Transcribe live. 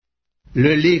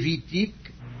Le Lévitique,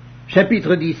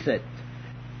 chapitre 17.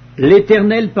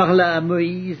 L'Éternel parla à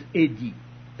Moïse et dit,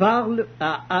 « Parle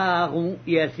à Aaron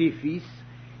et à ses fils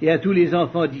et à tous les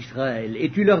enfants d'Israël, et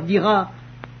tu leur diras,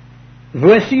 «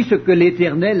 Voici ce que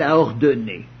l'Éternel a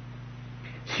ordonné.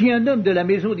 Si un homme de la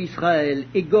maison d'Israël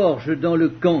égorge dans le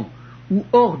camp ou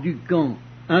hors du camp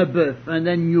un bœuf, un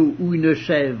agneau ou une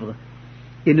chèvre,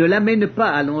 et ne l'amène pas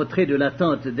à l'entrée de la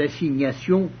tente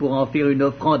d'assignation pour en faire une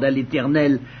offrande à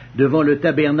l'Éternel devant le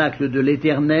tabernacle de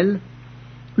l'Éternel,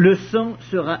 le sang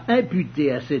sera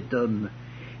imputé à cet homme.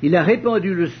 Il a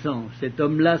répandu le sang, cet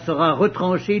homme-là sera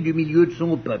retranché du milieu de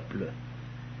son peuple.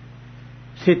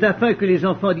 C'est afin que les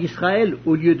enfants d'Israël,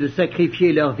 au lieu de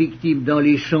sacrifier leurs victimes dans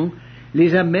les champs,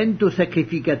 les amènent au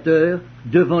sacrificateur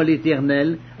devant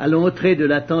l'Éternel à l'entrée de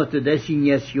la tente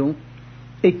d'assignation,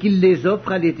 et qu'il les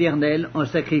offre à l'Éternel en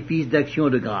sacrifice d'action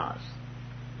de grâce.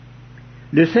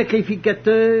 Le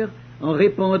sacrificateur en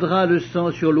répandra le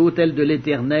sang sur l'autel de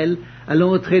l'Éternel à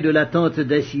l'entrée de la tente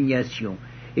d'assignation,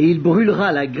 et il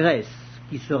brûlera la graisse,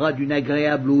 qui sera d'une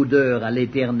agréable odeur à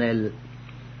l'Éternel.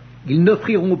 Ils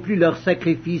n'offriront plus leur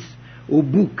sacrifice aux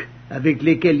boucs avec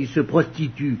lesquels ils se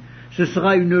prostituent. Ce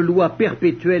sera une loi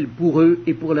perpétuelle pour eux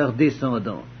et pour leurs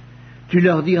descendants. Tu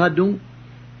leur diras donc,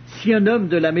 si un homme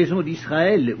de la maison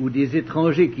d'Israël ou des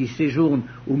étrangers qui séjournent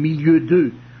au milieu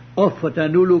d'eux offre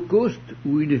un holocauste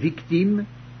ou une victime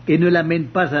et ne l'amène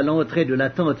pas à l'entrée de la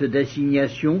tente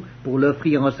d'assignation pour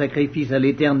l'offrir en sacrifice à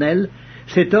l'Éternel,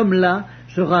 cet homme-là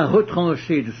sera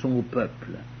retranché de son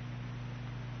peuple.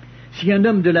 Si un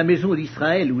homme de la maison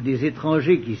d'Israël ou des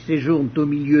étrangers qui séjournent au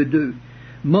milieu d'eux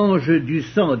mange du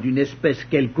sang d'une espèce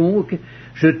quelconque,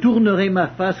 je tournerai ma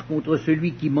face contre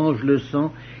celui qui mange le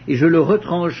sang, et je le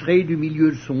retrancherai du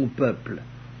milieu de son peuple.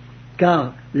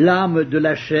 Car l'âme de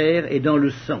la chair est dans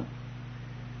le sang.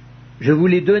 Je vous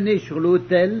l'ai donné sur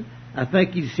l'autel, afin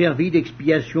qu'il servît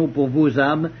d'expiation pour vos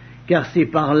âmes, car c'est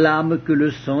par l'âme que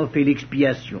le sang fait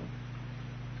l'expiation.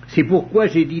 C'est pourquoi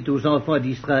j'ai dit aux enfants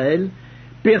d'Israël,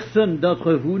 personne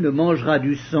d'entre vous ne mangera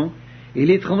du sang, et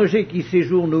l'étranger qui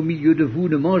séjourne au milieu de vous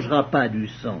ne mangera pas du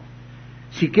sang.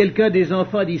 Si quelqu'un des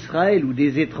enfants d'Israël ou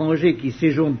des étrangers qui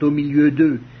séjournent au milieu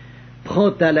d'eux prend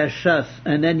à la chasse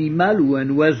un animal ou un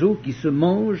oiseau qui se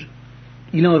mange,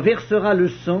 il en versera le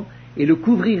sang et le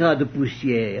couvrira de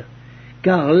poussière,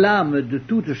 car l'âme de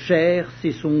toute chair,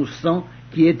 c'est son sang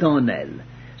qui est en elle.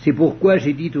 C'est pourquoi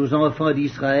j'ai dit aux enfants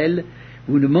d'Israël,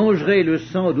 vous ne mangerez le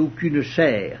sang d'aucune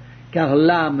chair, car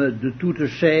l'âme de toute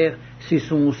chair, c'est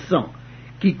son sang.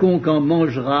 Quiconque en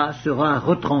mangera sera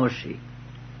retranché.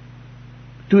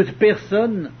 Toute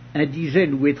personne,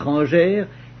 indigène ou étrangère,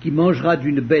 qui mangera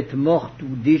d'une bête morte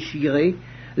ou déchirée,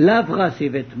 lavera ses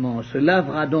vêtements, se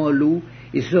lavera dans l'eau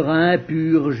et sera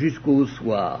impure jusqu'au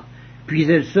soir, puis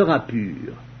elle sera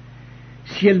pure.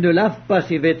 Si elle ne lave pas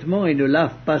ses vêtements et ne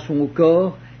lave pas son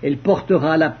corps, elle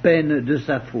portera la peine de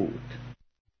sa faute.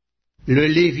 Le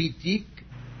Lévitique,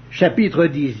 chapitre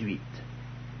 18.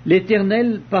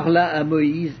 L'Éternel parla à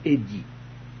Moïse et dit,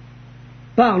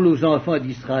 « Parle aux enfants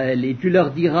d'Israël, et tu leur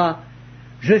diras,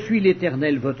 je suis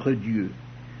l'Éternel votre Dieu.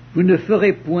 Vous ne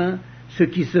ferez point ce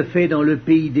qui se fait dans le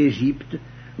pays d'Égypte,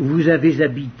 où vous avez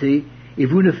habité, et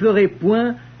vous ne ferez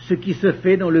point ce qui se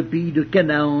fait dans le pays de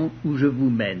Canaan, où je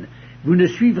vous mène. Vous ne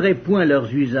suivrez point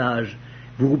leurs usages,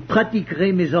 vous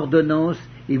pratiquerez mes ordonnances,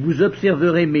 et vous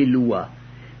observerez mes lois.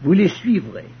 Vous les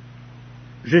suivrez.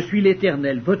 Je suis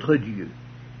l'Éternel, votre Dieu.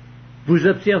 Vous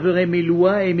observerez mes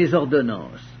lois et mes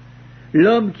ordonnances.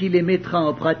 L'homme qui les mettra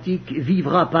en pratique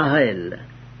vivra par elles.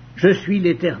 Je suis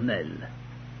l'Éternel.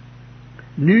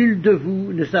 Nul de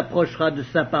vous ne s'approchera de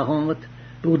sa parente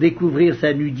pour découvrir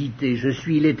sa nudité. Je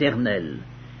suis l'Éternel.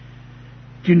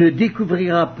 Tu ne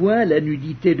découvriras point la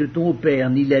nudité de ton père,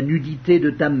 ni la nudité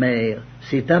de ta mère.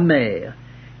 C'est ta mère.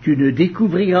 Tu ne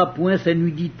découvriras point sa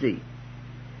nudité.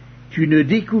 Tu ne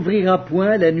découvriras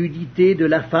point la nudité de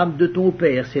la femme de ton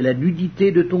père, c'est la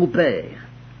nudité de ton père.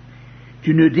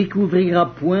 Tu ne découvriras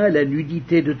point la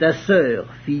nudité de ta sœur,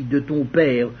 fille de ton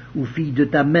père, ou fille de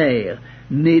ta mère,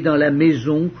 née dans la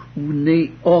maison ou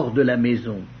née hors de la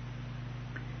maison.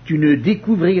 Tu ne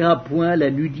découvriras point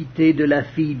la nudité de la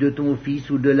fille de ton fils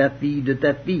ou de la fille de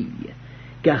ta fille,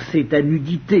 car c'est ta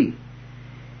nudité.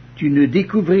 Tu ne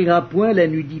découvriras point la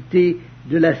nudité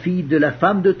de la fille de la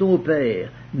femme de ton père,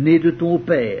 née de ton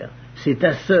père, c'est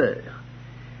ta sœur.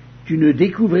 Tu ne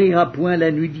découvriras point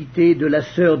la nudité de la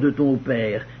sœur de ton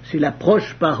père, c'est la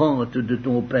proche parente de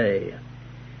ton père.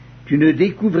 Tu ne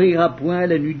découvriras point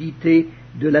la nudité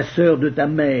de la sœur de ta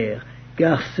mère,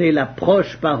 car c'est la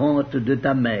proche parente de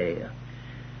ta mère.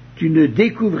 Tu ne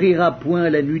découvriras point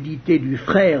la nudité du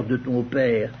frère de ton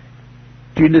père,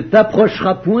 Tu ne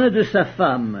t'approcheras point de sa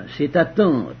femme, c'est ta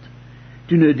tante.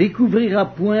 Tu ne découvriras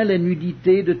point la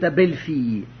nudité de ta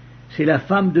belle-fille, c'est la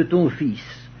femme de ton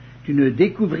fils. Tu ne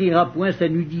découvriras point sa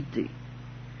nudité.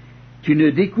 Tu ne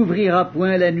découvriras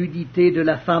point la nudité de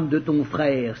la femme de ton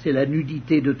frère, c'est la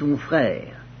nudité de ton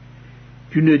frère.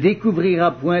 Tu ne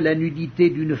découvriras point la nudité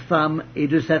d'une femme et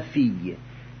de sa fille.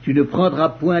 Tu ne prendras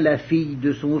point la fille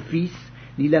de son fils,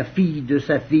 ni la fille de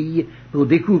sa fille, pour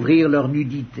découvrir leur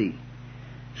nudité.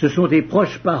 Ce sont des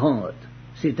proches parentes,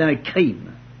 c'est un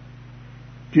crime.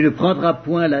 Tu ne prendras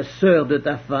point la sœur de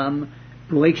ta femme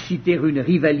pour exciter une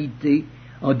rivalité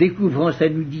en découvrant sa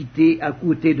nudité à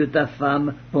côté de ta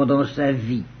femme pendant sa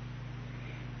vie.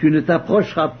 Tu ne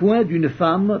t'approcheras point d'une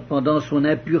femme pendant son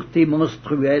impureté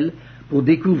menstruelle pour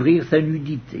découvrir sa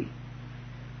nudité.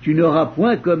 Tu n'auras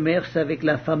point commerce avec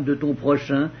la femme de ton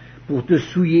prochain pour te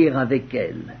souiller avec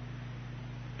elle.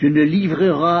 Tu ne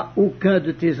livreras aucun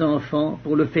de tes enfants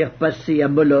pour le faire passer à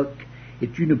Moloch, et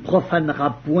tu ne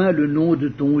profaneras point le nom de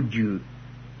ton Dieu.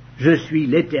 Je suis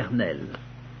l'Éternel.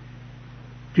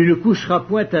 Tu ne coucheras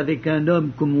point avec un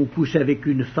homme comme on couche avec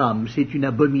une femme, c'est une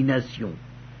abomination.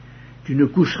 Tu ne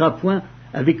coucheras point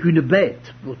avec une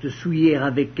bête pour te souiller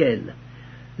avec elle.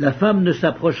 La femme ne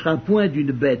s'approchera point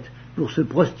d'une bête pour se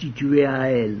prostituer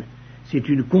à elle. C'est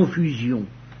une confusion.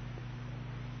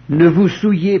 Ne vous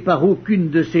souillez par aucune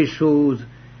de ces choses,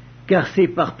 car c'est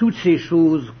par toutes ces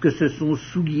choses que se sont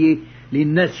souillées les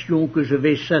nations que je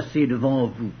vais chasser devant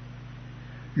vous.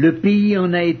 Le pays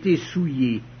en a été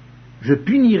souillé. Je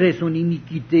punirai son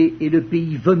iniquité et le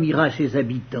pays vomira ses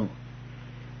habitants.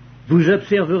 Vous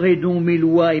observerez donc mes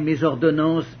lois et mes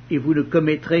ordonnances, et vous ne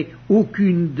commettrez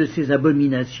aucune de ces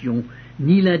abominations,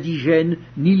 ni l'indigène,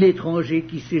 ni l'étranger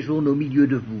qui séjourne au milieu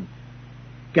de vous.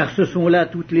 Car ce sont là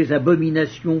toutes les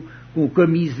abominations qu'ont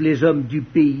commises les hommes du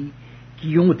pays,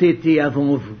 qui ont été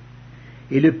avant vous.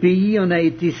 Et le pays en a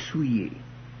été souillé.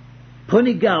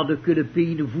 Prenez garde que le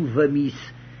pays ne vous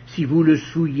vomisse, si vous le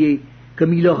souillez,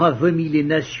 comme il aura vomi les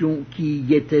nations qui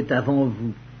y étaient avant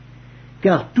vous.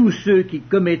 Car tous ceux qui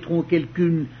commettront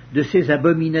quelqu'une de ces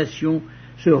abominations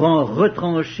seront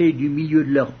retranchés du milieu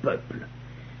de leur peuple.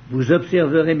 Vous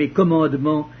observerez mes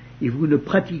commandements, et vous ne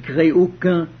pratiquerez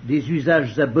aucun des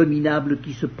usages abominables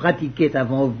qui se pratiquaient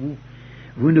avant vous.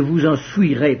 Vous ne vous en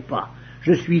souillerez pas.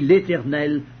 Je suis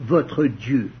l'Éternel, votre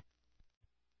Dieu.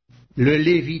 Le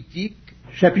Lévitique,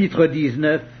 chapitre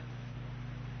 19.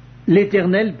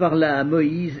 L'Éternel parla à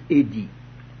Moïse et dit: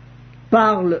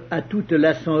 Parle à toute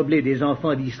l'assemblée des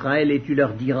enfants d'Israël, et tu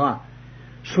leur diras: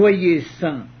 Soyez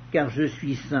saints, car je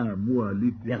suis saint, moi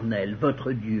l'Éternel,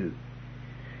 votre Dieu.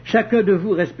 Chacun de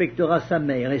vous respectera sa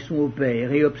mère et son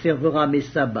père, et observera mes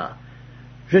sabbats.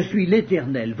 Je suis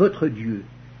l'Éternel, votre Dieu.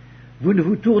 Vous ne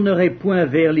vous tournerez point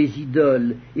vers les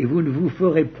idoles, et vous ne vous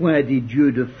ferez point des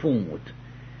dieux de fonte.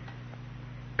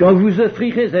 Quand vous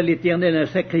offrirez à l'Éternel un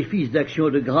sacrifice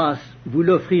d'action de grâce, vous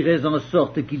l'offrirez en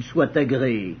sorte qu'il soit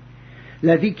agréé.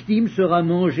 La victime sera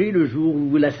mangée le jour où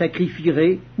vous la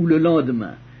sacrifierez ou le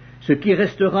lendemain. Ce qui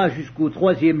restera jusqu'au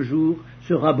 3e jour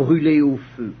sera brûlé au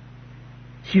feu.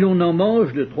 Si l'on en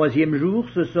mange le 3e jour,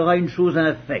 ce sera une chose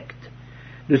infecte.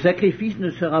 Le sacrifice ne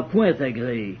sera point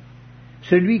agréé.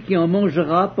 Celui qui en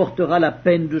mangera portera la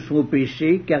peine de son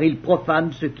péché, car il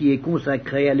profane ce qui est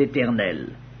consacré à l'Éternel.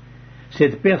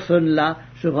 Cette personne-là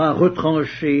sera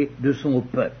retranchée de son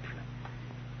peuple.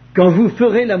 Quand vous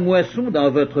ferez la moisson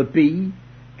dans votre pays,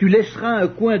 tu laisseras un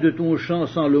coin de ton champ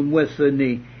sans le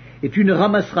moissonner, et tu ne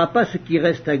ramasseras pas ce qui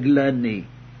reste à glaner.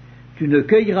 Tu ne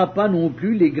cueilleras pas non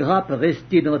plus les grappes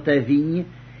restées dans ta vigne,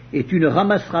 et tu ne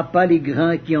ramasseras pas les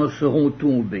grains qui en seront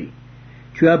tombés.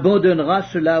 Tu abandonneras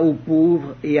cela aux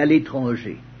pauvres et à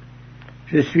l'étranger.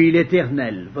 Je suis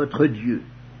l'Éternel, votre Dieu.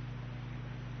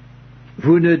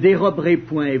 Vous ne déroberez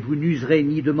point, et vous n'userez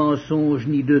ni de mensonges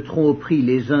ni de tromperies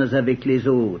les uns avec les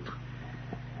autres.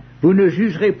 Vous ne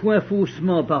jugerez point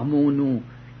faussement par mon nom,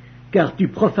 car tu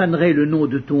profanerais le nom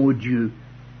de ton Dieu.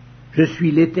 Je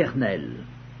suis l'Éternel.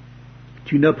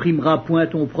 Tu n'opprimeras point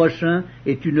ton prochain,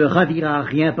 et tu ne raviras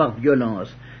rien par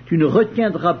violence. Tu ne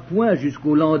retiendras point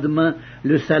jusqu'au lendemain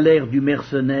le salaire du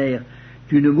mercenaire.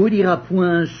 Tu ne maudiras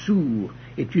point un sourd,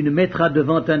 et tu ne mettras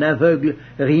devant un aveugle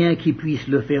rien qui puisse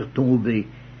le faire tomber,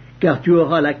 car tu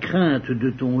auras la crainte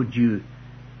de ton Dieu.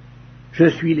 Je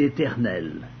suis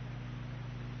l'Éternel.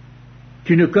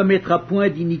 Tu ne commettras point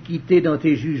d'iniquité dans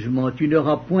tes jugements, tu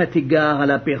n'auras point égard à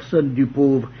la personne du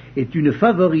pauvre, et tu ne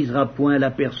favoriseras point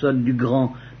la personne du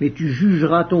grand, mais tu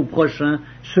jugeras ton prochain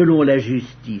selon la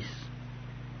justice.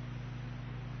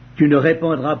 Tu ne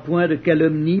répandras point de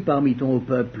calomnie parmi ton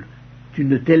peuple, tu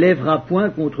ne t'élèveras point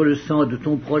contre le sang de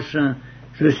ton prochain,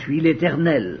 je suis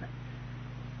l'Éternel.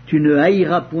 Tu ne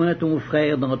haïras point ton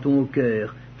frère dans ton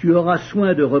cœur. Tu auras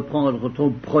soin de reprendre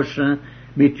ton prochain,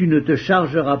 mais tu ne te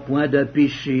chargeras point d'un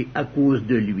péché à cause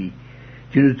de lui.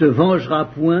 Tu ne te vengeras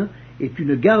point, et tu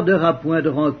ne garderas point de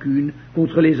rancune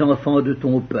contre les enfants de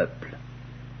ton peuple.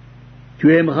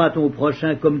 Tu aimeras ton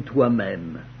prochain comme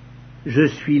toi-même. Je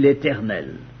suis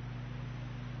l'Éternel.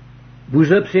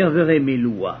 Vous observerez mes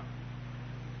lois.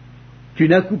 Tu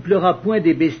n'accoupleras point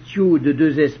des bestiaux de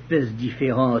deux espèces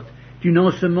différentes. Tu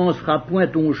n'ensemenceras point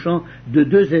ton champ de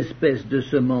deux espèces de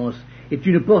semences, et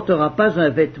tu ne porteras pas un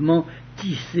vêtement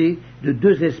tissé de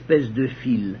deux espèces de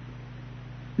fils.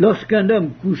 Lorsqu'un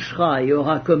homme couchera et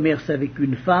aura commerce avec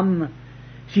une femme,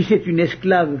 si c'est une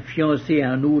esclave fiancée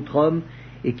à un autre homme,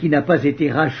 et qui n'a pas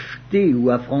été rachetée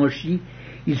ou affranchie,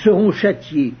 ils seront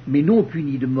châtiés, mais non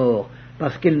punis de mort,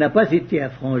 parce qu'elle n'a pas été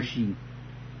affranchie.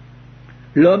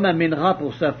 L'homme amènera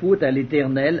pour sa faute à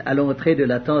l'Éternel, à l'entrée de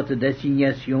la tente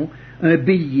d'assignation, un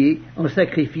bélier en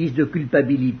sacrifice de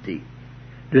culpabilité.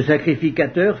 Le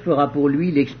sacrificateur fera pour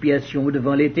lui l'expiation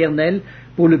devant l'Éternel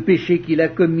pour le péché qu'il a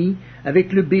commis,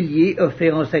 avec le bélier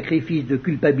offert en sacrifice de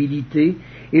culpabilité,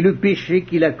 et le péché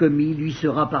qu'il a commis lui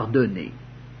sera pardonné.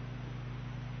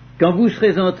 Quand vous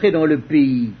serez entrés dans le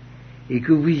pays, et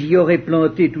que vous y aurez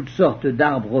planté toutes sortes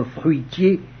d'arbres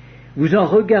fruitiers, vous en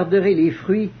regarderez les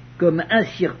fruits comme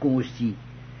incirconcis.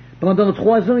 Pendant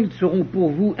 3 ans, ils seront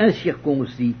pour vous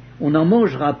incirconcis, on n'en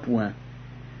mangera point.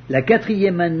 La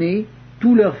 4e année,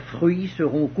 tous leurs fruits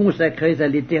seront consacrés à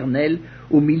l'Éternel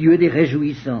au milieu des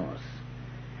réjouissances.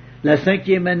 La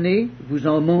 5e année, vous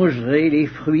en mangerez les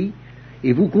fruits,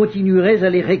 et vous continuerez à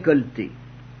les récolter.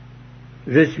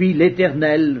 Je suis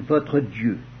l'Éternel, votre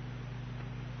Dieu.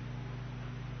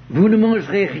 Vous ne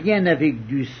mangerez rien avec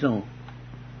du sang.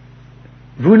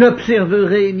 Vous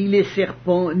n'observerez ni les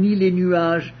serpents, ni les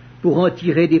nuages, pour en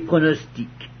tirer des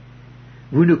pronostics.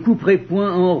 Vous ne couperez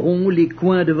point en rond les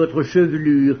coins de votre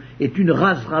chevelure, et tu ne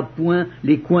raseras point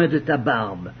les coins de ta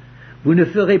barbe. Vous ne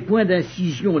ferez point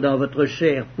d'incision dans votre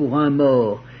chair pour un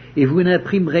mort, et vous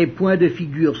n'imprimerez point de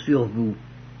figure sur vous.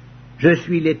 Je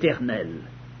suis l'Éternel.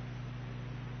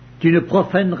 Tu ne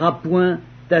profaneras point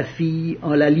ta fille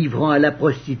en la livrant à la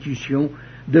prostitution,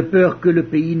 de peur que le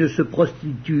pays ne se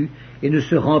prostitue et ne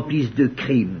se remplisse de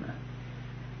crimes.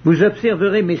 Vous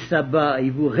observerez mes sabbats et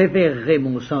vous révérerez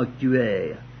mon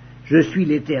sanctuaire. Je suis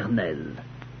l'Éternel.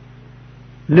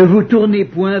 Ne vous tournez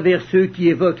point vers ceux qui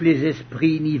évoquent les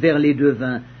esprits, ni vers les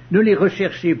devins. Ne les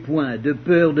recherchez point, de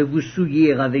peur de vous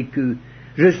souiller avec eux.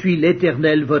 Je suis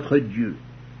l'Éternel votre Dieu.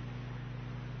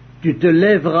 Tu te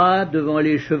lèveras devant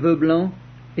les cheveux blancs,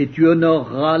 et tu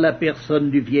honoreras la personne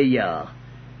du vieillard.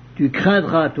 Tu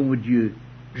craindras ton Dieu.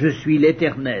 Je suis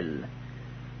l'Éternel.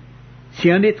 Si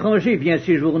un étranger vient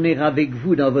séjourner avec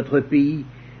vous dans votre pays,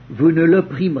 vous ne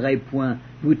l'opprimerez point.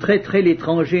 Vous traiterez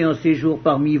l'étranger en séjour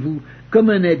parmi vous comme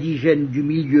un indigène du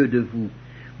milieu de vous.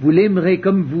 Vous l'aimerez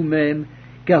comme vous-même,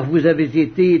 car vous avez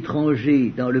été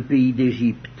étrangers dans le pays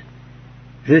d'Égypte.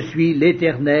 Je suis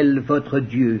l'Éternel, votre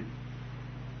Dieu.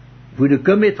 Vous ne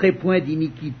commettrez point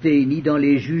d'iniquité, ni dans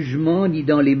les jugements, ni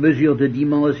dans les mesures de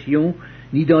dimension,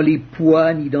 ni dans les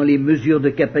poids, ni dans les mesures de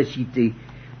capacité.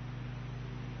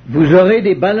 Vous aurez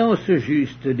des balances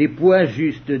justes, des poids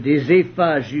justes, des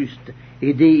éphas justes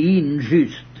et des hins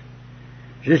justes.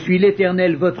 Je suis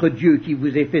l'Éternel votre Dieu qui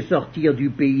vous ai fait sortir du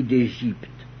pays d'Égypte.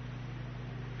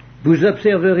 Vous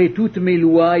observerez toutes mes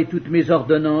lois et toutes mes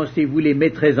ordonnances et vous les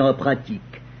mettrez en pratique.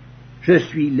 Je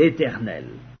suis l'Éternel.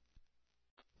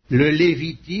 Le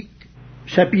Lévitique,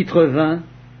 chapitre 20.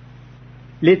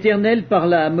 L'Éternel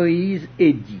parla à Moïse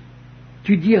et dit,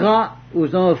 Tu diras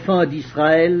aux enfants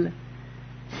d'Israël,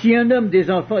 si un homme des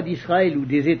enfants d'Israël ou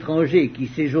des étrangers qui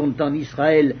séjournent en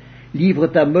Israël livre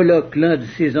à Moloch l'un de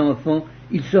ses enfants,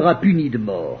 il sera puni de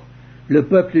mort. Le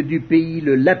peuple du pays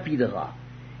le lapidera.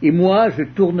 Et moi, je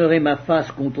tournerai ma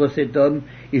face contre cet homme,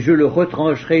 et je le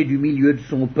retrancherai du milieu de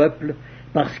son peuple,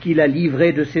 parce qu'il a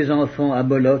livré de ses enfants à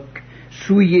Moloch,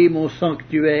 souillé mon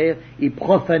sanctuaire et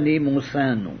profané mon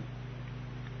saint nom.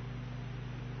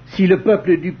 Si le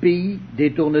peuple du pays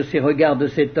détourne ses regards de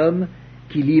cet homme,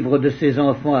 qui livre de ses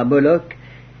enfants à Moloch,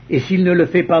 et s'il ne le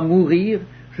fait pas mourir,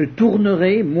 je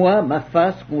tournerai, moi, ma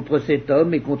face contre cet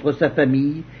homme et contre sa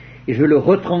famille, et je le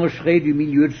retrancherai du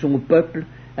milieu de son peuple,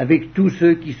 avec tous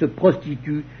ceux qui se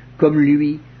prostituent comme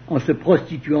lui, en se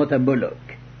prostituant à Moloch.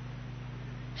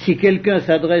 Si quelqu'un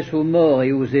s'adresse aux morts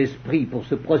et aux esprits pour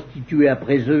se prostituer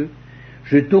après eux,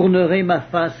 je tournerai ma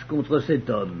face contre cet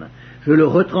homme, je le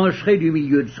retrancherai du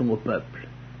milieu de son peuple.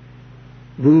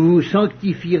 Vous vous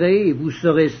sanctifierez et vous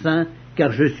serez saints,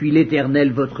 car je suis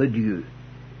l'Éternel votre Dieu.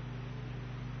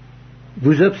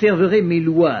 Vous observerez mes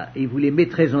lois et vous les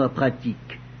mettrez en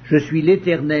pratique. Je suis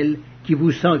l'Éternel qui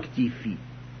vous sanctifie.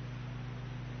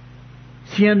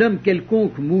 Si un homme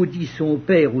quelconque maudit son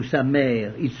père ou sa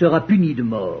mère, il sera puni de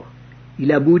mort.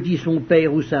 Il a maudit son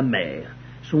père ou sa mère,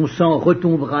 son sang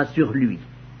retombera sur lui.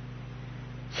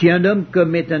 Si un homme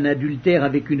commet un adultère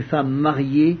avec une femme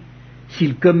mariée,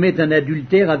 s'il commet un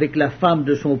adultère avec la femme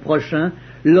de son prochain,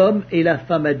 l'homme et la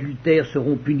femme adultère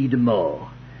seront punis de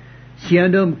mort. Si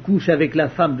un homme couche avec la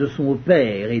femme de son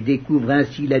père et découvre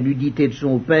ainsi la nudité de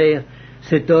son père,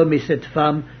 cet homme et cette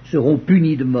femme seront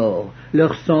punis de mort,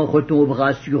 leur sang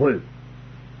retombera sur eux.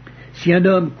 Si un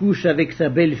homme couche avec sa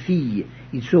belle-fille,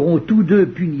 ils seront tous deux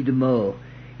punis de mort.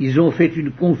 Ils ont fait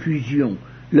une confusion,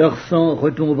 leur sang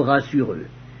retombera sur eux.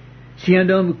 Si un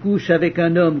homme couche avec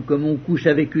un homme comme on couche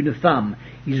avec une femme,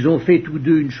 ils ont fait tous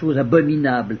deux une chose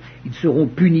abominable, ils seront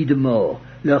punis de mort,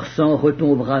 leur sang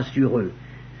retombera sur eux.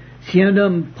 Si un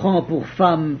homme prend pour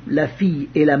femme la fille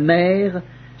et la mère,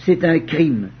 c'est un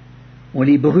crime. On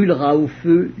les brûlera au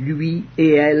feu, lui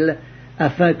et elle,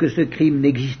 afin que ce crime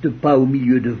n'existe pas au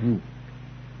milieu de vous.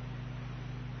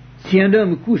 Si un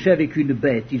homme couche avec une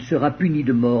bête, il sera puni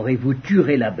de mort et vous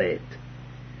tuerez la bête.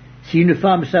 Si une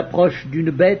femme s'approche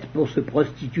d'une bête pour se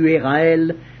prostituer à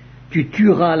elle, tu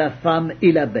tueras la femme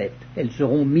et la bête. Elles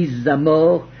seront mises à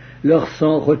mort, leur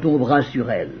sang retombera sur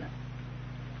elles.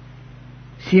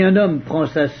 Si un homme prend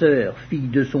sa sœur, fille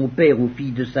de son père ou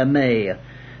fille de sa mère,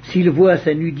 s'il voit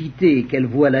sa nudité et qu'elle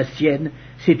voit la sienne,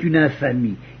 c'est une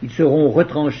infamie. Ils seront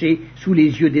retranchés sous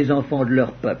les yeux des enfants de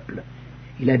leur peuple.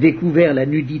 Il a découvert la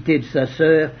nudité de sa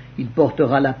sœur, il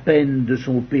portera la peine de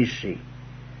son péché.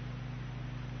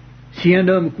 Si un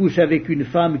homme couche avec une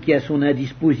femme qui a son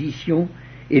indisposition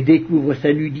et découvre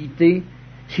sa nudité,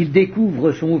 s'il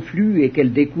découvre son flux et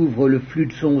qu'elle découvre le flux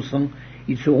de son sang,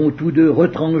 ils seront tous deux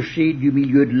retranchés du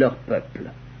milieu de leur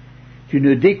peuple. Tu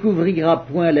ne découvriras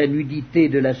point la nudité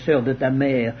de la sœur de ta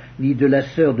mère, ni de la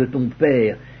sœur de ton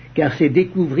père, car c'est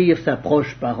découvrir sa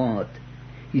proche parente.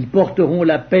 Ils porteront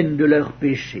la peine de leur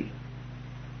péché.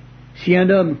 Si un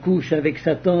homme couche avec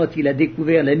sa tante, il a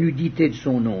découvert la nudité de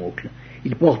son oncle.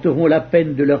 Ils porteront la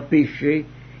peine de leur péché,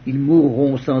 ils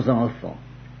mourront sans enfant.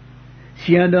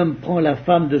 Si un homme prend la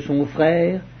femme de son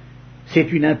frère,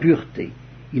 c'est une impureté.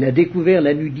 Il a découvert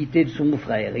la nudité de son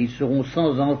frère, et ils seront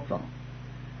sans enfant.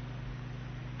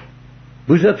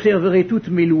 Vous observerez toutes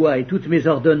mes lois et toutes mes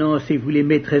ordonnances et vous les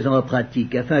mettrez en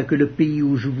pratique, afin que le pays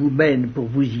où je vous mène pour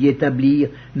vous y établir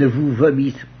ne vous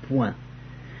vomisse point.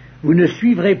 Vous ne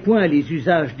suivrez point les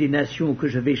usages des nations que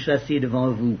je vais chasser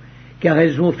devant vous, car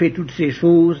elles ont fait toutes ces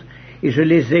choses, et je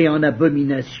les ai en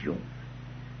abomination.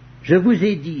 Je vous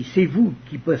ai dit, c'est vous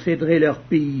qui posséderez leur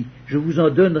pays, je vous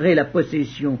en donnerai la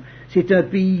possession, c'est un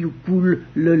pays où coule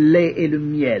le lait et le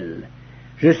miel.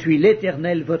 Je suis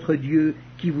l'Éternel votre Dieu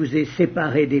qui vous ai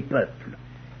séparé des peuples.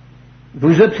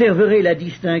 Vous observerez la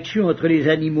distinction entre les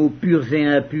animaux purs et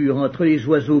impurs, entre les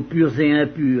oiseaux purs et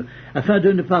impurs, afin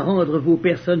de ne pas rendre vos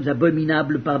personnes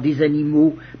abominables par des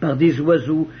animaux, par des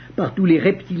oiseaux, par tous les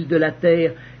reptiles de la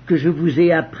terre que je vous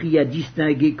ai appris à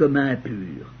distinguer comme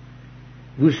impurs.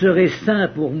 Vous serez saints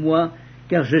pour moi,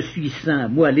 car je suis saint,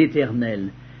 moi l'Éternel.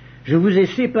 Je vous ai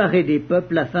séparés des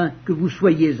peuples afin que vous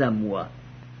soyez à moi.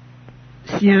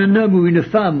 Si un homme ou une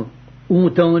femme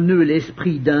ont en eux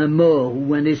l'esprit d'un mort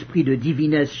ou un esprit de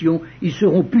divination, ils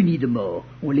seront punis de mort.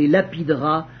 On les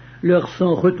lapidera, leur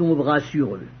sang retombera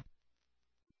sur eux.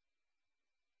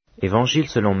 Évangile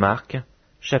selon Marc,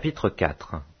 chapitre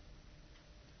 4.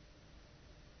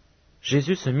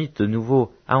 Jésus se mit de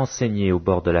nouveau à enseigner au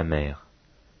bord de la mer.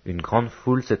 Une grande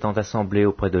foule s'étant assemblée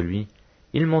auprès de lui,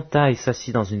 il monta et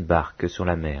s'assit dans une barque sur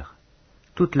la mer.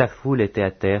 Toute la foule était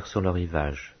à terre sur le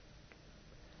rivage.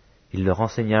 Il leur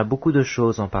enseigna beaucoup de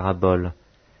choses en paraboles,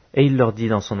 et il leur dit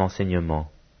dans son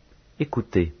enseignement, «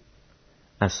 Écoutez,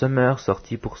 un semeur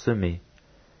sortit pour semer.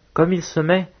 Comme il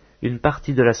semait, une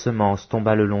partie de la semence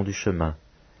tomba le long du chemin.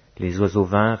 Les oiseaux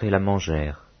vinrent et la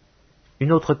mangèrent.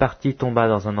 Une autre partie tomba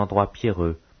dans un endroit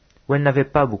pierreux, où elle n'avait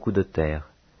pas beaucoup de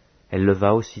terre. Elle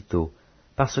leva aussitôt,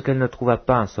 parce qu'elle ne trouva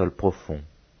pas un sol profond.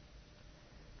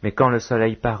 Mais quand le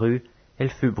soleil parut, elle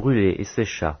fut brûlée et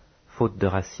sécha, faute de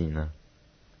racines.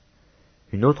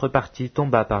 Une autre partie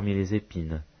tomba parmi les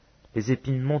épines. Les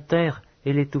épines montèrent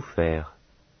et l'étouffèrent,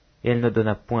 et elle ne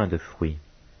donna point de fruits.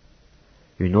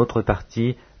 Une autre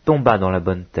partie tomba dans la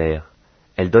bonne terre.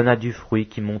 Elle donna du fruit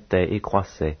qui montait et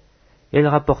croissait, et elle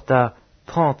rapporta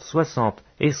 30, 60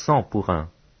 et 100 pour un.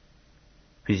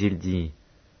 Puis il dit,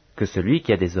 que celui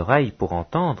qui a des oreilles pour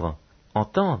entendre,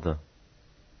 entende.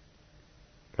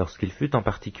 Lorsqu'il fut en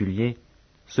particulier,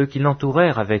 ceux qui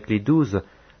l'entourèrent avec les 12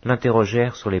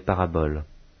 l'interrogèrent sur les paraboles.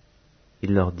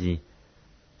 Il leur dit,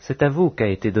 C'est à vous qu'a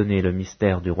été donné le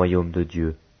mystère du royaume de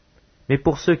Dieu. Mais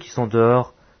pour ceux qui sont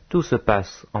dehors, tout se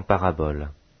passe en parabole,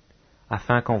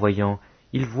 afin qu'en voyant,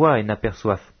 ils voient et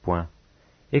n'aperçoivent point,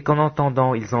 et qu'en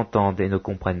entendant, ils entendent et ne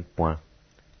comprennent point,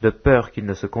 de peur qu'ils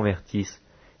ne se convertissent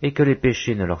et que les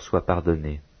péchés ne leur soient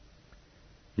pardonnés.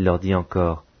 Il leur dit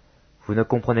encore, « Vous ne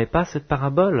comprenez pas cette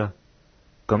parabole ?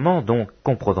 Comment donc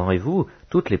comprendrez-vous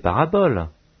toutes les paraboles ?»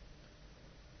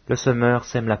 Le semeur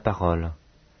sème la parole.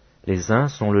 Les uns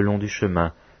sont le long du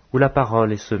chemin, où la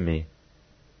parole est semée.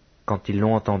 Quand ils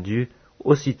l'ont entendue,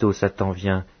 aussitôt Satan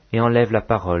vient et enlève la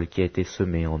parole qui a été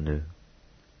semée en eux.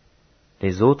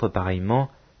 Les autres,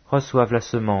 pareillement, reçoivent la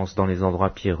semence dans les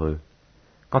endroits pierreux.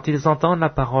 Quand ils entendent la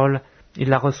parole, ils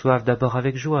la reçoivent d'abord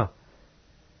avec joie,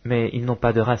 mais ils n'ont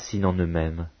pas de racine en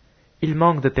eux-mêmes. Ils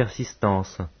manquent de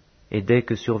persistance, et dès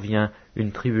que survient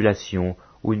une tribulation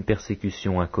ou une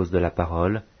persécution à cause de la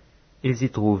parole, ils y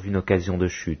trouvent une occasion de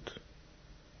chute.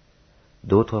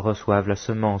 D'autres reçoivent la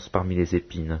semence parmi les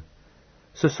épines.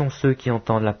 Ce sont ceux qui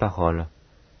entendent la parole,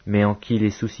 mais en qui les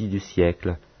soucis du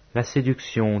siècle, la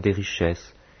séduction des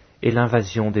richesses et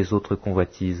l'invasion des autres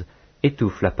convoitises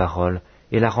étouffent la parole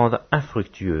et la rendent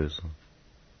infructueuse.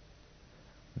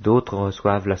 D'autres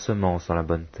reçoivent la semence dans la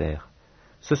bonne terre.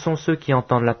 Ce sont ceux qui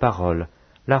entendent la parole,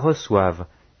 la reçoivent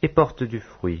et portent du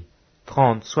fruit,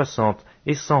 30, 60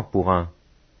 et 100 pour un.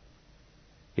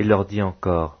 Il leur dit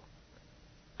encore,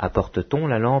 « Apporte-t-on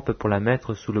la lampe pour la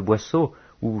mettre sous le boisseau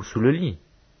ou sous le lit?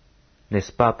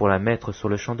 N'est-ce pas pour la mettre sur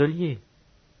le chandelier?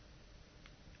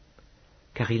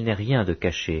 Car il n'est rien de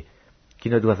caché qui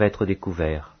ne doive être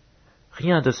découvert,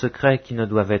 rien de secret qui ne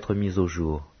doive être mis au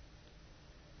jour.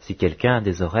 Si quelqu'un a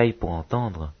des oreilles pour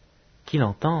entendre, qu'il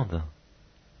entende. »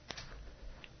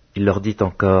 Il leur dit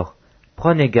encore, «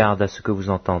 Prenez garde à ce que vous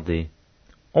entendez.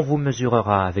 On vous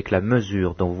mesurera avec la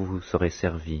mesure dont vous vous serez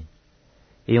servis,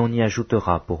 et on y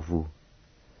ajoutera pour vous.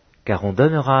 Car on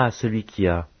donnera à celui qui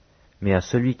a, mais à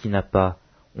celui qui n'a pas,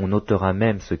 on ôtera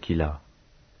même ce qu'il a. »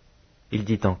 Il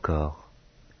dit encore,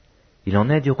 « Il en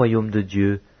est du royaume de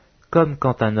Dieu, comme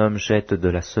quand un homme jette de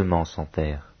la semence en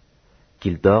terre.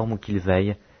 Qu'il dorme ou qu'il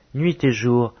veille, nuit et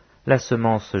jour, la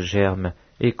semence germe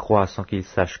et croît sans qu'il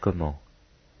sache comment.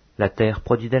 La terre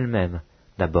produit d'elle-même,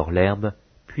 d'abord l'herbe,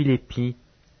 puis l'épi,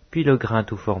 puis le grain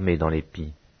tout formé dans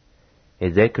l'épi. Et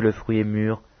dès que le fruit est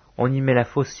mûr, on y met la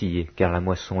faucille, car la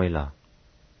moisson est là. »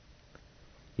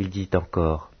 Il dit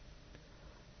encore,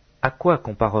 « À quoi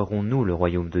comparerons-nous le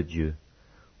royaume de Dieu?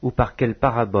 Ou par quelle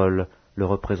parabole le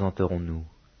représenterons-nous?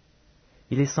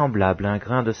 Il est semblable à un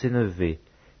grain de sénévé,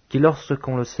 qui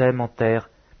lorsqu'on le sème en terre,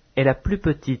 est la plus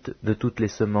petite de toutes les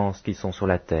semences qui sont sur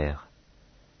la terre.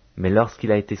 Mais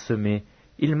lorsqu'il a été semé,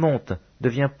 il monte,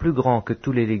 devient plus grand que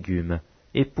tous les légumes,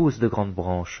 et pousse de grandes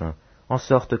branches, en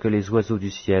sorte que les oiseaux du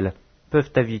ciel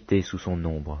peuvent habiter sous son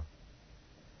ombre. »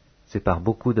 C'est par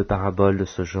beaucoup de paraboles de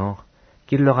ce genre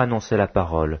qu'il leur annonçait la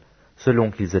parole,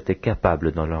 selon qu'ils étaient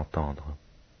capables d'en l'entendre.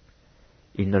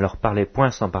 Il ne leur parlait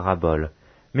point sans paraboles,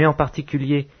 mais en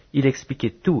particulier il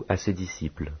expliquait tout à ses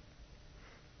disciples.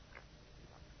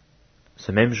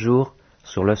 Ce même jour,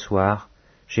 sur le soir,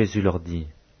 Jésus leur dit,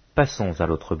 « Passons à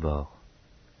l'autre bord. »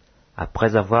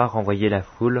 Après avoir envoyé la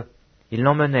foule, ils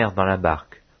l'emmenèrent dans la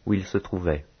barque où il se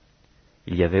trouvait.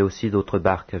 Il y avait aussi d'autres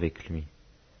barques avec lui.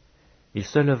 Il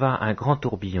se leva un grand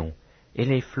tourbillon, et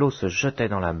les flots se jetaient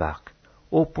dans la barque,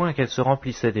 au point qu'elle se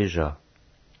remplissait déjà.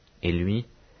 Et lui,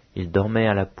 il dormait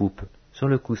à la poupe, sur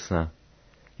le coussin.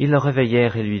 Ils le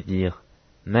réveillèrent et lui dirent,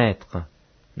 « Maître,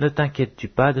 ne t'inquiètes-tu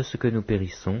pas de ce que nous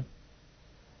périssons ?»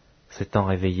 S'étant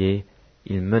réveillé,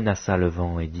 il menaça le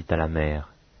vent et dit à la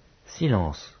mer, «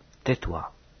 Silence,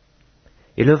 tais-toi. »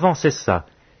 Et le vent cessa,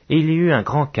 et il y eut un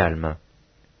grand calme.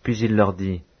 Puis il leur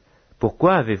dit, «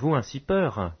 Pourquoi avez-vous ainsi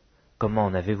peur? Comment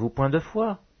n'avez-vous point de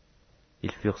foi ?»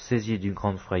 Ils furent saisis d'une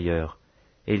grande frayeur,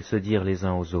 et ils se dirent les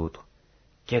uns aux autres,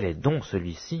 « Quel est donc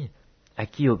celui-ci, à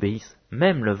qui obéissent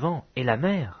même le vent et la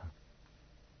mer ?»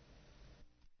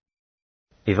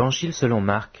 Évangile selon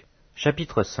Marc,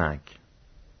 chapitre 5.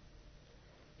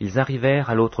 Ils arrivèrent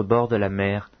à l'autre bord de la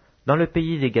mer, dans le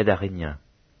pays des Gadaréniens.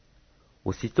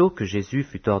 Aussitôt que Jésus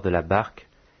fut hors de la barque,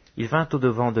 il vint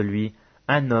au-devant de lui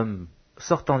un homme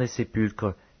sortant des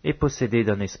sépulcres et possédé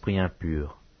d'un esprit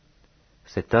impur.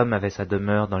 Cet homme avait sa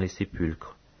demeure dans les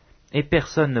sépulcres, et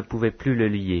personne ne pouvait plus le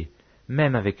lier,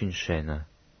 même avec une chaîne.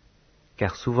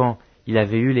 Car souvent il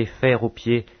avait eu les fers aux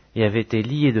pieds et avait été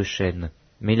lié de chaînes,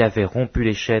 mais il avait rompu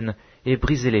les chaînes et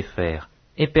brisé les fers,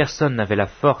 et personne n'avait la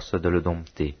force de le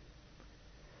dompter.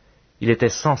 Il était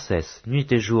sans cesse,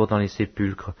 nuit et jour, dans les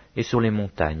sépulcres et sur les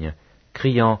montagnes,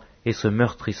 criant et se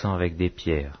meurtrissant avec des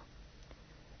pierres.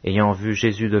 Ayant vu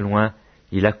Jésus de loin,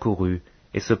 il accourut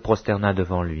et se prosterna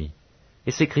devant lui,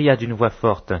 et s'écria d'une voix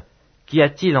forte, « Qu'y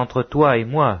a-t-il entre toi et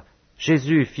moi,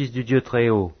 Jésus, fils du Dieu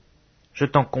Très-Haut? Je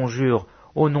t'en conjure,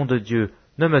 au nom de Dieu,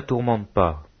 ne me tourmente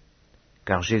pas. »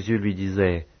 Car Jésus lui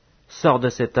disait, « Sors de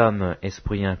cet homme,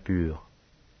 esprit impur. »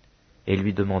 Et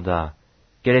lui demanda,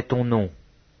 « Quel est ton nom ?» ?»«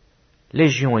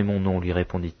 Légion est mon nom, lui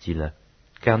répondit-il,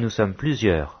 car nous sommes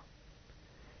plusieurs. »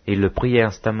 Et il le priait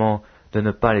instamment de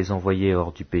ne pas les envoyer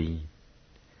hors du pays.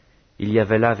 Il y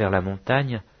avait là vers la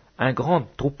montagne un grand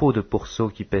troupeau de pourceaux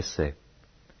qui paissaient.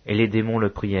 Et les démons le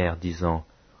prièrent, disant,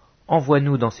 «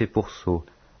 Envoie-nous dans ces pourceaux,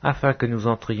 afin que nous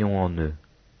entrions en eux. »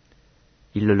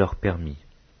 Il le leur permit.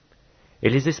 Et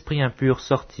les esprits impurs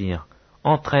sortirent,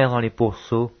 entrèrent dans les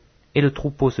pourceaux, et le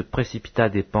troupeau se précipita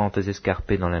des pentes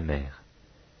escarpées dans la mer.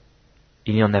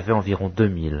 Il y en avait environ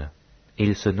 2000, et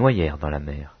ils se noyèrent dans la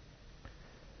mer.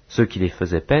 Ceux qui les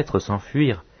faisaient paître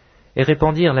s'enfuirent, et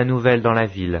répandirent la nouvelle dans la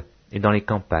ville et dans les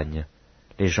campagnes.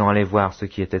 Les gens allaient voir ce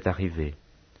qui était arrivé.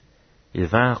 Ils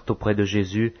vinrent auprès de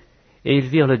Jésus, et ils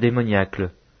virent le démoniaque,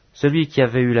 celui qui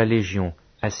avait eu la légion,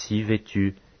 assis,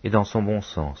 vêtu, et dans son bon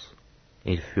sens.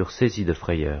 Et ils furent saisis de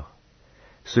frayeur.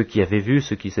 Ceux qui avaient vu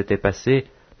ce qui s'était passé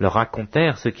leur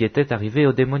racontèrent ce qui était arrivé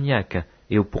au démoniaque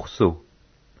et au pourceau.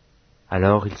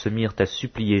 Alors ils se mirent à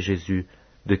supplier Jésus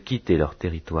de quitter leur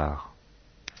territoire.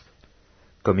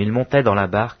 Comme il montait dans la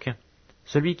barque,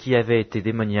 celui qui avait été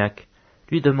démoniaque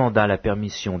lui demanda la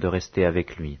permission de rester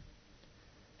avec lui.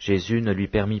 Jésus ne lui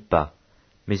permit pas,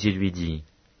 mais il lui dit,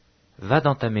 « Va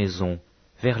dans ta maison,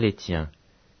 vers les tiens,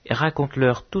 et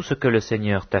raconte-leur tout ce que le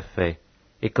Seigneur t'a fait,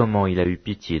 et comment il a eu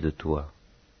pitié de toi. »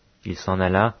 Il s'en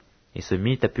alla, et se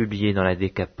mit à publier dans la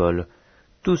Décapole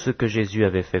tout ce que Jésus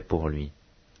avait fait pour lui,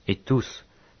 et tous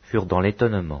furent dans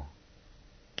l'étonnement.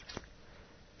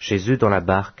 Jésus, dans la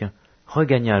barque,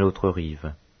 regagna l'autre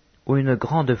rive, où une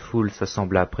grande foule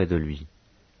s'assembla près de lui.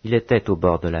 Il était au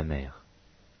bord de la mer.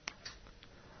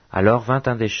 Alors vint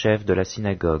un des chefs de la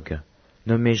synagogue,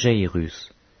 nommé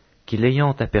Jairus, qui,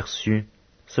 l'ayant aperçu,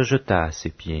 se jeta à ses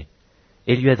pieds,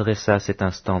 et lui adressa cette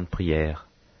instante prière.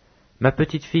 « Ma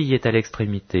petite fille est à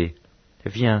l'extrémité.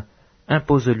 Viens,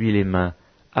 impose-lui les mains,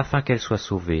 afin qu'elle soit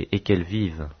sauvée et qu'elle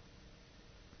vive. »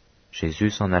 Jésus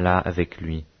s'en alla avec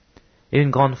lui, et une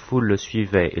grande foule le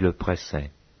suivait et le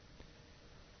pressait.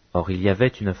 Or il y avait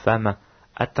une femme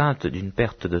atteinte d'une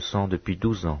perte de sang depuis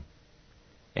 12 ans.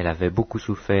 Elle avait beaucoup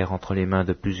souffert entre les mains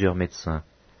de plusieurs médecins.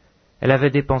 Elle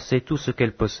avait dépensé tout ce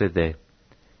qu'elle possédait,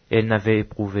 et elle n'avait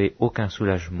éprouvé aucun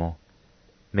soulagement,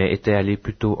 mais était allée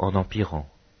plutôt en empirant.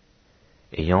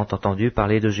 Ayant entendu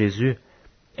parler de Jésus,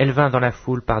 elle vint dans la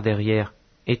foule par derrière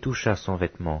et toucha son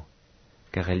vêtement,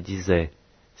 car elle disait,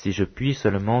 « Si je puis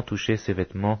seulement toucher ses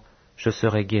vêtements, je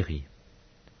serai guérie. »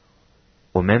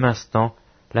 Au même instant,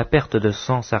 la perte de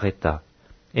sang s'arrêta,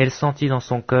 et elle sentit dans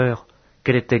son cœur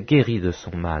qu'elle était guérie de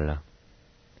son mal.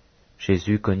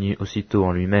 Jésus connut aussitôt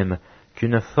en lui-même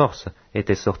qu'une force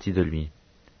était sortie de lui,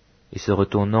 et se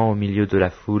retournant au milieu de la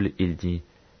foule, il dit,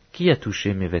 « Qui a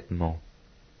touché mes vêtements ?»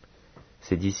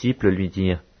 Ses disciples lui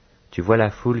dirent, « Tu vois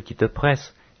la foule qui te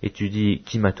presse, et tu dis,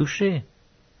 qui m'a touché ?»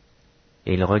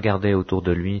 Et il regardait autour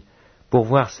de lui pour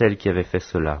voir celle qui avait fait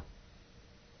cela.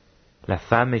 La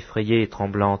femme, effrayée et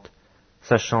tremblante,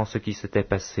 sachant ce qui s'était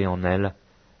passé en elle,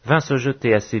 vint se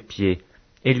jeter à ses pieds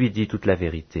et lui dit toute la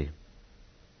vérité.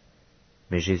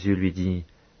 Mais Jésus lui dit,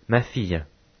 « Ma fille,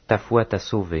 ta foi t'a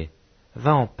sauvée,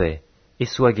 va en paix et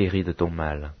sois guérie de ton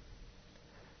mal. »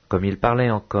 Comme il parlait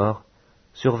encore,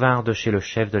 survinrent de chez le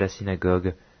chef de la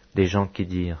synagogue des gens qui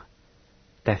dirent,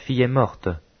 « Ta fille est morte,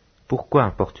 pourquoi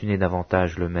importuner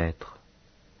davantage le maître ?»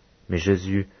 Mais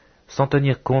Jésus, sans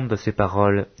tenir compte de ces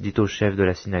paroles, dit au chef de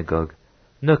la synagogue,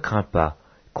 « Ne crains pas,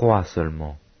 crois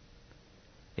seulement. »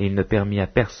 Et il ne permit à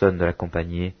personne de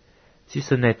l'accompagner, si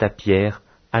ce n'est à Pierre,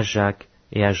 à Jacques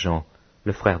et à Jean,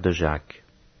 le frère de Jacques.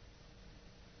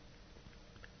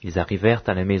 Ils arrivèrent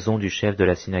à la maison du chef de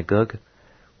la synagogue,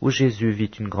 où Jésus vit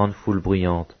une grande foule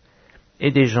bruyante,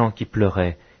 et des gens qui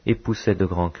pleuraient et poussaient de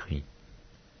grands cris.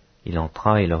 Il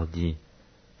entra et leur dit,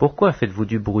 « Pourquoi faites-vous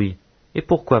du bruit, et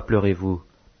pourquoi pleurez-vous?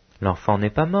 L'enfant n'est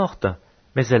pas morte,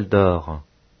 mais elle dort. »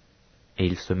 Et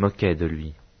ils se moquaient de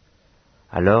lui.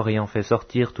 Alors, ayant fait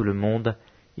sortir tout le monde,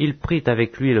 il prit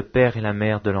avec lui le père et la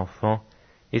mère de l'enfant,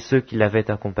 et ceux qui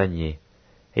l'avaient accompagné,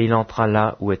 et il entra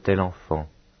là où était l'enfant.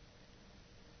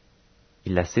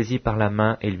 Il la saisit par la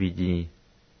main et lui dit,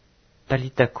 «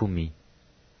 Talitha koumi »,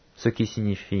 ce qui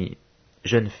signifie «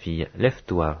 Jeune fille,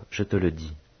 lève-toi, je te le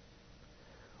dis. »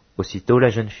 Aussitôt la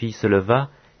jeune fille se leva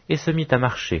et se mit à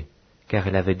marcher, car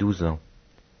elle avait 12 ans.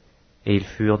 Et ils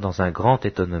furent dans un grand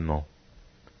étonnement.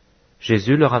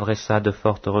 Jésus leur adressa de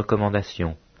fortes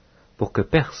recommandations, pour que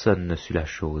personne ne sût la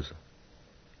chose.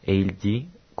 Et il dit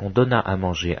qu'on donna à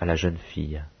manger à la jeune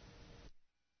fille.